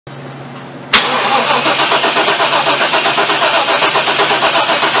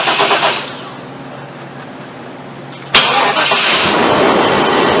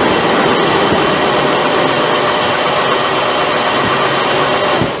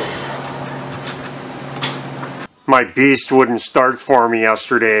My beast wouldn't start for me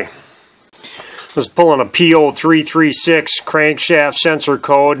yesterday. I was pulling a P0336 crankshaft sensor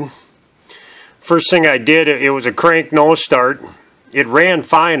code. First thing I did, it was a crank no start. It ran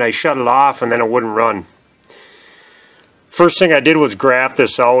fine. I shut it off and then it wouldn't run. First thing I did was graph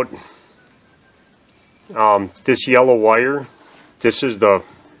this out. This yellow wire, this is the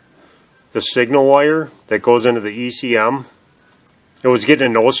signal wire that goes into the ECM. It was getting a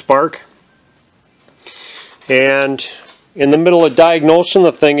no spark. And in the middle of diagnosing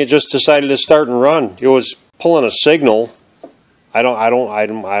the thing, it just decided to start and run. It was pulling a signal. I don't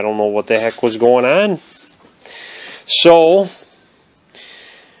know what the heck was going on. So,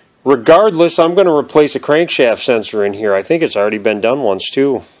 regardless, I'm going to replace a crankshaft sensor in here. I think it's already been done once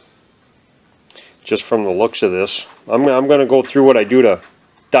too. Just from the looks of this, I'm going to go through what I do to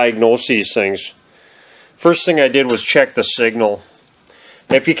diagnose these things. First thing I did was check the signal.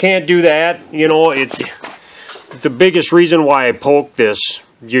 If you can't do that, you know, it's the biggest reason why I poked this.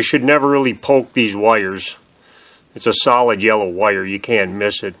 You should never really poke these wires. It's a solid yellow wire. You can't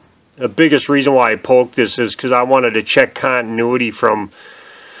miss it. The biggest reason why I poked this is because I wanted to check continuity from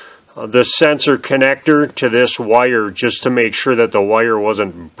the sensor connector to this wire, just to make sure that the wire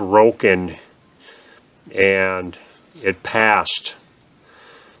wasn't broken, and it passed.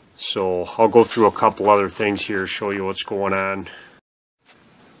 So I'll go through a couple other things here, show you what's going on.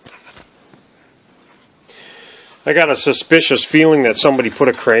 I got a suspicious feeling that somebody put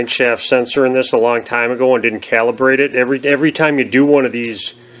a crankshaft sensor in this a long time ago and didn't calibrate it. Every time you do one of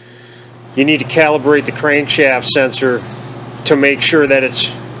these, you need to calibrate the crankshaft sensor to make sure that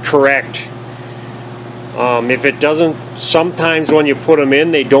it's correct. If it doesn't, sometimes when you put them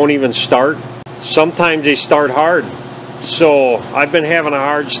in, they don't even start. Sometimes they start hard. So I've been having a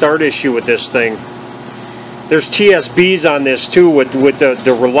hard start issue with this thing. There's TSBs on this too, with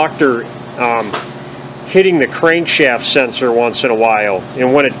the reluctor hitting the crankshaft sensor once in a while,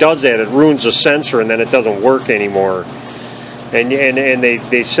 and when it does that, it ruins the sensor and then it doesn't work anymore. And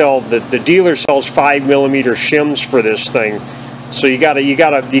they sell, the dealer sells 5mm shims for this thing, so you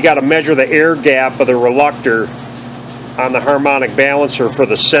gotta measure the air gap of the reluctor on the harmonic balancer for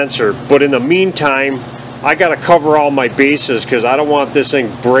the sensor. But in the meantime, I gotta cover all my bases because I don't want this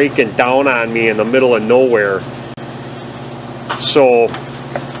thing breaking down on me in the middle of nowhere. So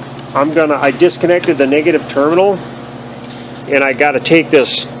I disconnected the negative terminal, and I got to take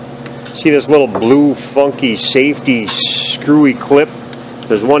this, see this little blue funky safety screwy clip?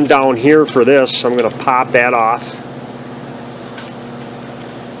 There's one down here for this. I'm going to pop that off.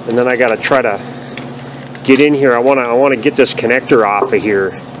 And then I got to try to get in here. I want to get this connector off of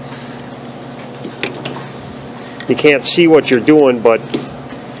here. You can't see what you're doing, but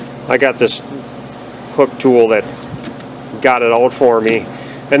I got this hook tool that got it out for me.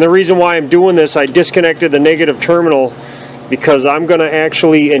 And the reason why I'm doing this, I disconnected the negative terminal because I'm going to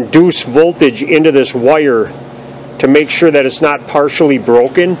actually induce voltage into this wire to make sure that it's not partially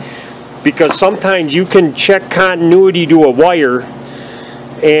broken. Because sometimes you can check continuity to a wire,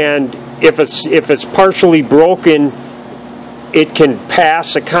 and if it's partially broken, it can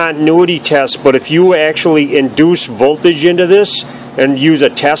pass a continuity test. But if you actually induce voltage into this and use a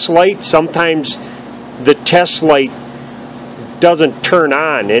test light, sometimes the test light doesn't turn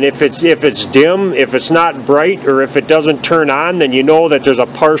on, and if it's dim, if it's not bright, or if it doesn't turn on, then you know that there's a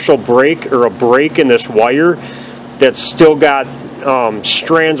partial break or a break in this wire that's still got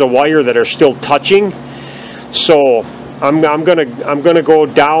strands of wire that are still touching. So I'm gonna go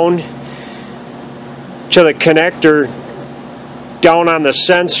down to the connector, down on the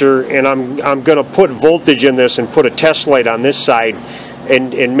sensor, and I'm gonna put voltage in this and put a test light on this side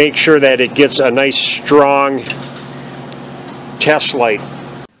and make sure that it gets a nice strong test light.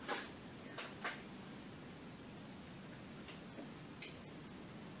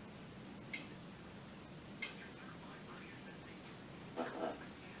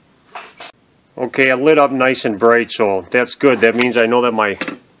 Okay, it lit up nice and bright, so that's good. That means I know that my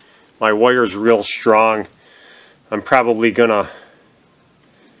wire is real strong. I'm probably gonna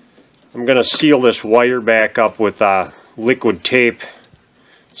seal this wire back up with liquid tape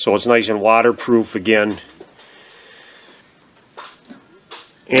so it's nice and waterproof again.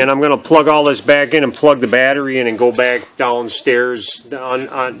 And I'm going to plug all this back in and plug the battery in and go back downstairs down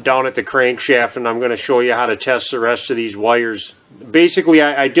at the crankshaft, and I'm going to show you how to test the rest of these wires. Basically,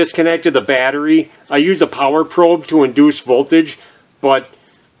 I disconnected the battery. I used a power probe to induce voltage, but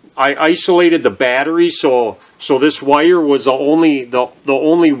I isolated the battery, so this wire was the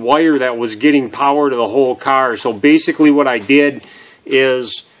only wire that was getting power to the whole car. So basically what I did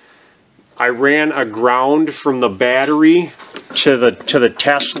is I ran a ground from the battery to the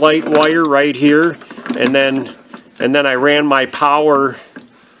test light wire right here, and then and then I ran my power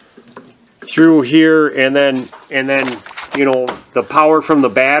through here, and then you know, the power from the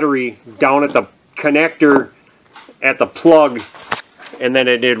battery down at the connector at the plug, and then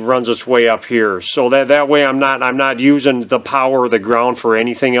it runs its way up here. So that way I'm not using the power or the ground for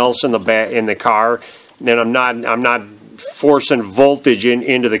anything else in the car, and I'm not forcing voltage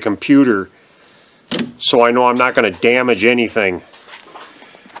into the computer. So I know I'm not going to damage anything.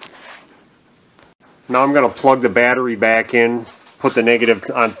 Now I'm going to plug the battery back in, put the negative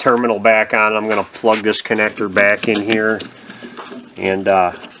terminal back on. I'm going to plug this connector back in here and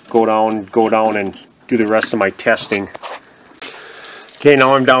go down and do the rest of my testing. Okay,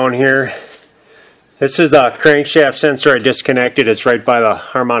 now I'm down here. This is the crankshaft sensor I disconnected. It's right by the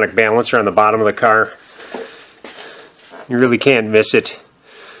harmonic balancer on the bottom of the car. You really can't miss it.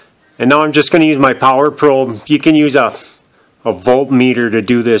 And now I'm just going to use my power probe. You can use a voltmeter to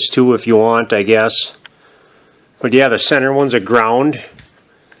do this too if you want, I guess. But yeah, the center one's a ground.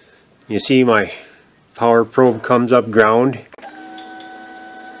 You see my power probe comes up ground.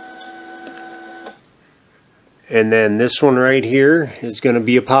 And then this one right here is going to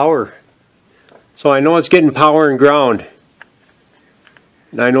be a power. So I know it's getting power and ground.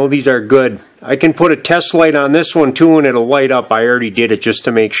 And I know these are good. I can put a test light on this one too and it'll light up. I already did it just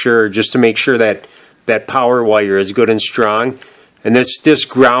to make sure that that power wire is good and strong. And this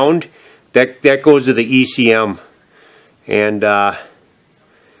ground, that goes to the ECM. And I'm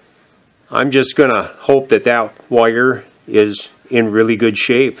just going to hope that wire is in really good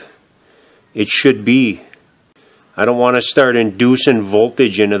shape. It should be. I don't want to start inducing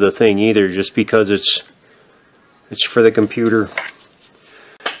voltage into the thing either, just because it's for the computer.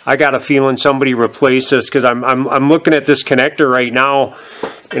 I got a feeling somebody replaced this, because I'm looking at this connector right now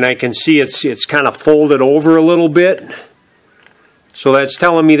and I can see it's kind of folded over a little bit. So that's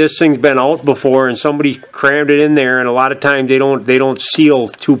telling me this thing's been out before and somebody crammed it in there, and a lot of times they don't seal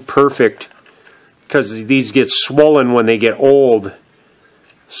too perfect because these get swollen when they get old.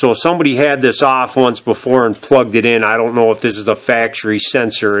 So somebody had this off once before and plugged it in. I don't know if this is a factory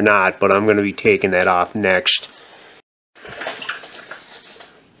sensor or not, but I'm going to be taking that off next.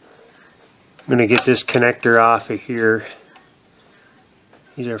 I'm going to get this connector off of here.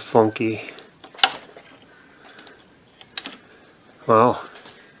 These are funky. Well,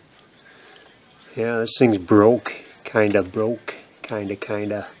 yeah, this thing's broke. Kinda broke.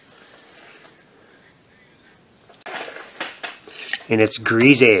 Kinda. And it's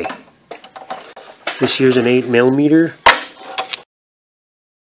greasy. This here's an 8mm.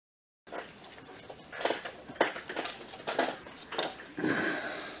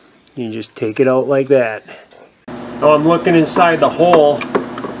 You just take it out like that. Now I'm looking inside the hole.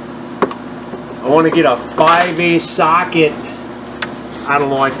 I want to get a 5/8 socket. I don't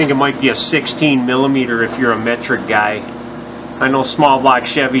know, I think it might be a 16mm if you're a metric guy. I know small block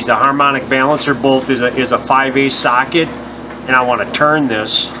Chevys, the harmonic balancer bolt is a 5/8 socket, and I want to turn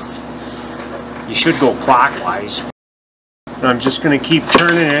this. You should go clockwise. And I'm just going to keep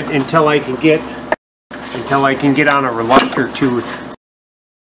turning it until I can get on a reluctor tooth.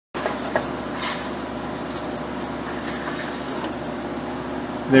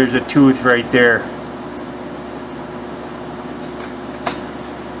 There's a tooth right there.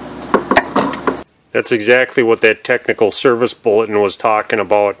 That's exactly what that technical service bulletin was talking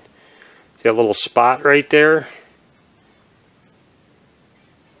about. See that little spot right there?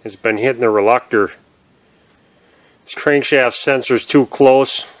 It's been hitting the reluctor. This crankshaft sensor's too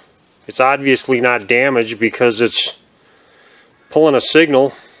close. It's obviously not damaged because it's pulling a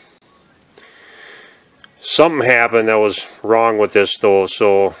signal. Something happened that was wrong with this though,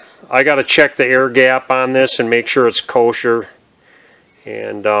 so I got to check the air gap on this and make sure it's kosher.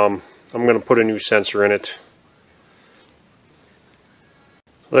 And I'm going to put a new sensor in it.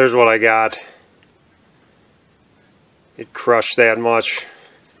 There's what I got. It crushed that much.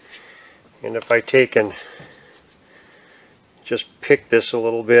 And if I take and just pick this a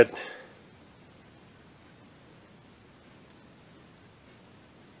little bit,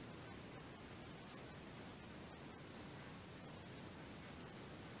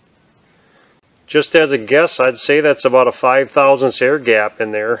 just as a guess, I'd say that's about a 5/1000 air gap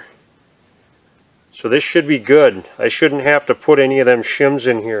in there. So this should be good. I shouldn't have to put any of them shims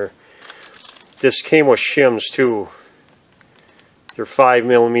in here. This came with shims too. They're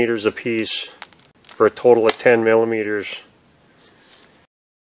 5mm a piece for a total of 10mm.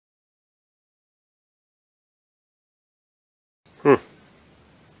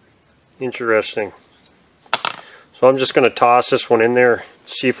 Interesting. So I'm just going to toss this one in there,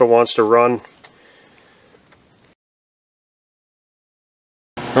 see if it wants to run.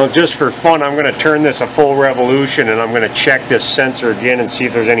 Well, just for fun, I'm going to turn this a full revolution and I'm going to check this sensor again and see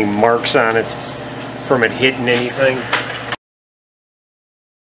if there's any marks on it from it hitting anything.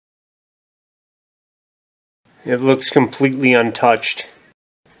 It looks completely untouched.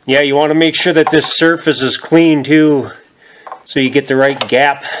 Yeah, you want to make sure that this surface is clean too, so you get the right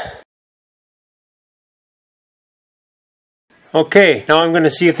gap. Okay, now I'm going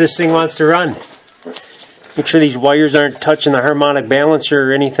to see if this thing wants to run. Make sure these wires aren't touching the harmonic balancer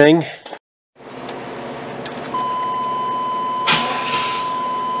or anything.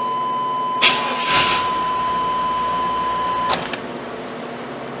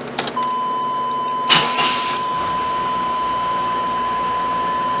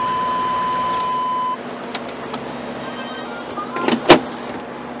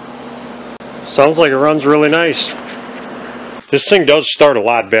 Sounds like it runs really nice. This thing does start a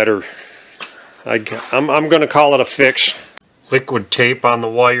lot better. I'm going to call it a fix. Liquid tape on the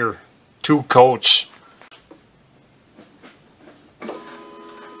wire, 2 coats.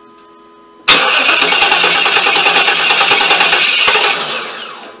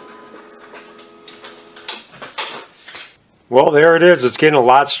 Well, there it is. It's getting a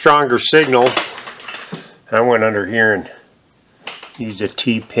lot stronger signal. I went under here and used a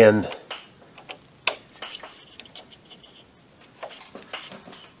T-pin.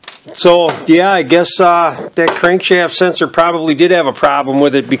 So, yeah, I guess that crankshaft sensor probably did have a problem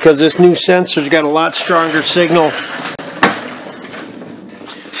with it, because this new sensor's got a lot stronger signal.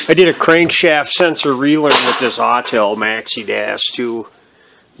 I did a crankshaft sensor relearn with this Autel Maxi Dash too.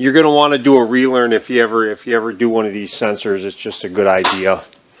 You're going to want to do a relearn if you ever do one of these sensors. It's just a good idea.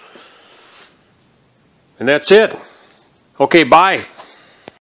 And that's it. Okay, bye.